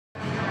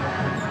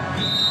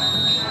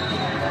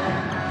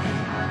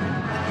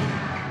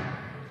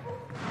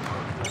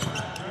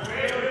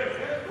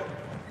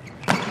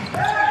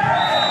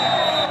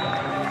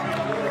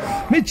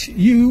Rich,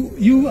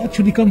 you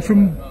actually come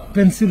from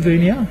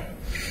Pennsylvania,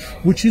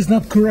 which is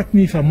not, correct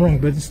me if I'm wrong,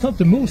 but it's not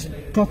the most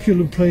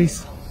popular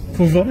place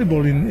for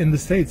volleyball in the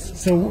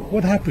States. So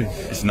what happened?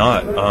 It's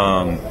not.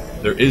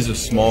 There is a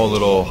small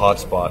little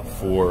hotspot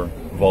for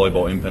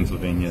volleyball in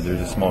Pennsylvania.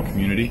 There's a small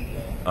community,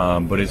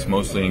 but it's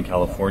mostly in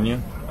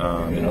California,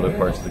 in other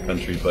parts of the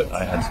country. But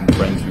I had some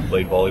friends who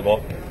played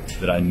volleyball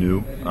that I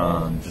knew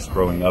just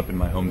growing up in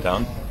my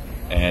hometown.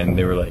 And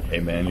they were like, "Hey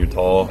man, you're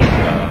tall.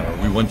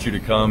 We want you to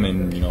come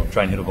and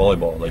try and hit a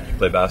volleyball. Like you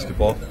play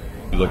basketball,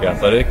 you look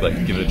athletic.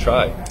 Like give it a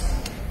try."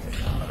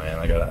 Oh, man,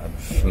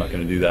 I'm not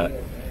going to do that.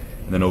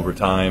 And then over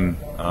time,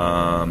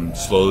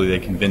 slowly they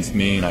convinced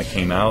me, and I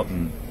came out.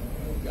 And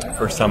the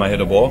first time I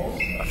hit a ball,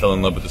 I fell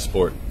in love with the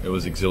sport. It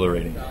was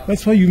exhilarating.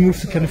 That's why you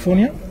moved to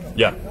California?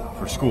 Yeah,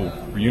 for school,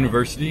 for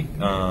university.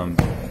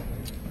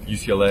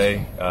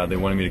 UCLA, they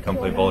wanted me to come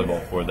play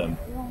volleyball for them.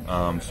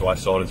 So I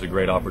saw it as a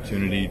great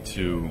opportunity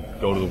to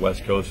go to the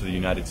West Coast of the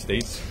United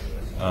States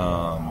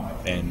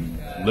and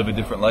live a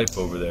different life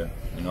over there.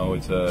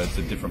 It's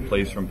a different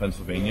place from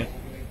Pennsylvania.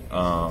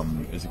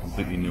 It's a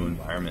completely new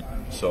environment.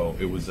 So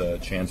it was a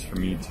chance for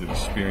me to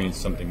experience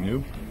something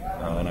new,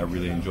 and I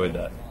really enjoyed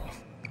that.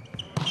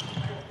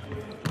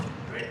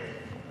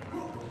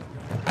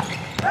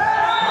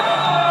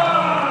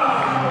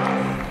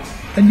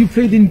 And you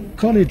played in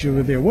college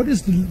over there. What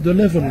is the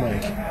level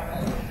like?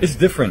 It's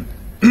different.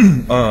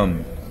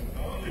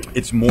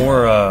 It's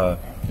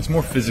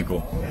more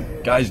physical.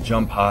 Guys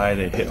jump high,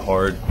 they hit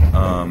hard,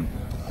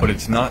 but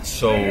it's not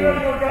so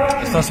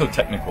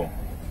technical.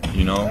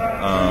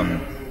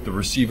 The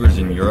receivers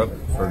in Europe,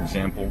 for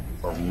example,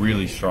 are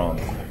really strong.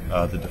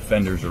 The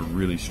defenders are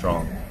really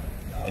strong,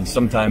 and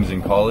sometimes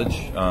in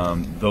college,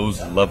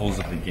 those levels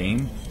of the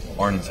game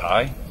aren't as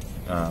high,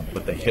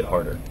 but they hit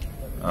harder.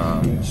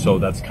 So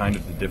that's kind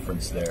of the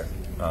difference there.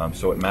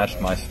 So it matched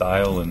my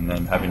style, and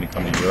then having to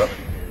come to Europe,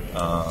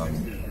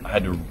 I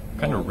had to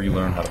kind of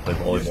relearn how to play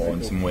volleyball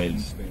in some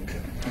ways.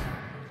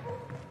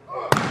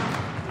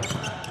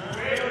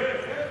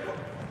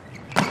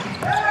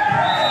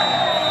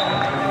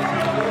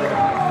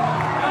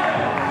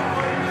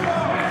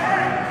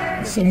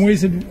 In some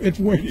ways it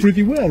worked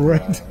pretty well,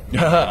 right?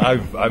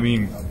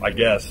 I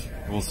guess.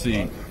 We'll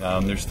see.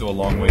 There's still a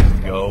long ways to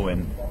go,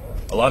 and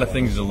a lot of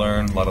things to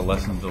learn, a lot of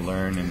lessons to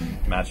learn,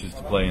 and matches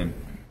to play in.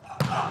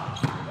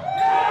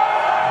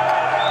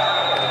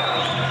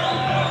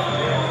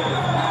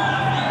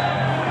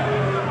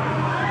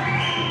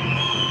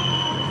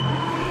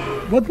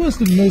 What was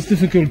the most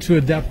difficult to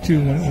adapt to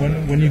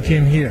when you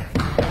came here?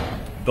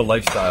 The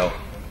lifestyle.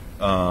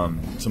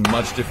 It's a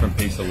much different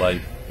pace of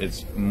life.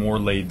 It's more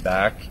laid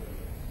back.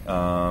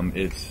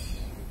 It's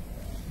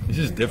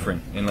just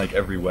different in like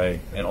every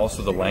way. And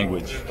also the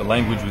language. The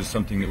language was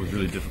something that was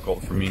really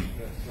difficult for me.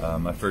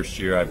 My first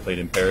year I played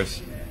in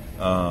Paris,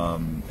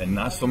 and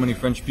not so many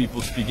French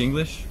people speak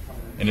English.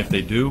 And if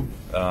they do,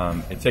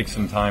 it takes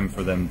some time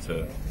for them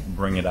to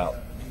bring it out.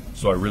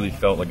 So I really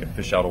felt like a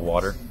fish out of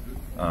water.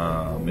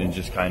 And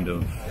just kind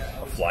of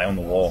a fly on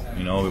the wall,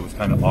 it was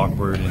kind of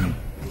awkward and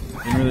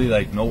didn't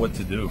really know what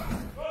to do.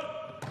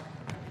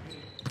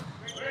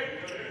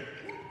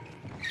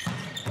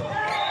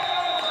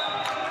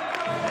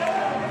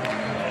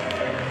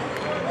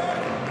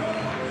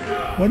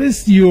 What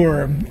is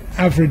your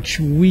average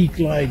week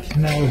like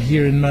now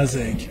here in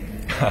Maaseik?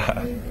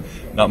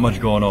 Not much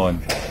going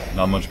on.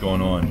 Not much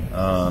going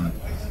on.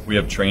 We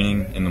have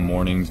training in the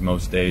mornings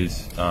most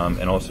days,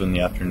 and also in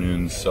the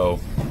afternoons. So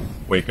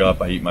wake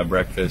up, I eat my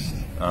breakfast,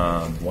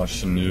 watch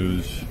some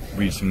news,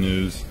 read some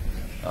news,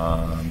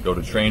 go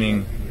to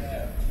training,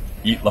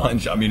 eat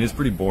lunch. I mean, it's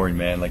pretty boring,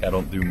 man. I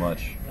don't do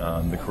much.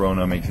 The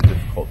corona makes it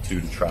difficult too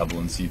to travel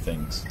and see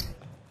things.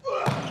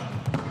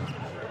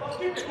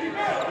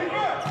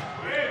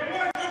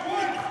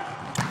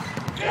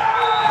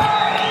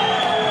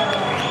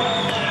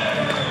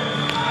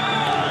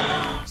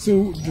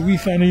 So do we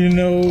finally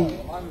know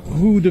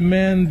who the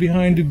man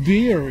behind the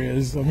beer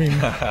is? I mean,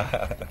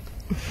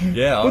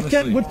 yeah,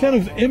 honestly. What kind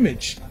of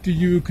image do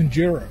you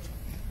conjure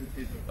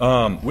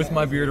up? With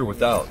my beard or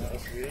without?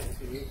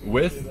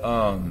 With,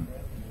 man,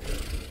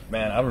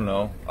 I don't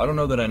know. I don't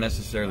know that I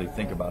necessarily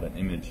think about an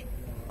image.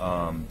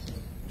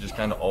 Just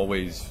kind of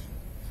always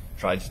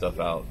tried stuff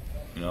out,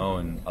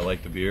 and I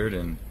like the beard,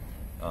 and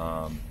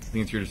I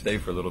think it's here to stay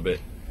for a little bit.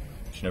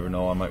 You never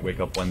know, I might wake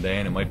up one day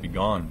and it might be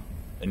gone,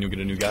 and you'll get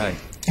a new guy.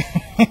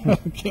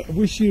 Okay, I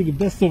wish you the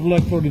best of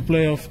luck for the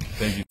playoff.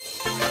 Thank you.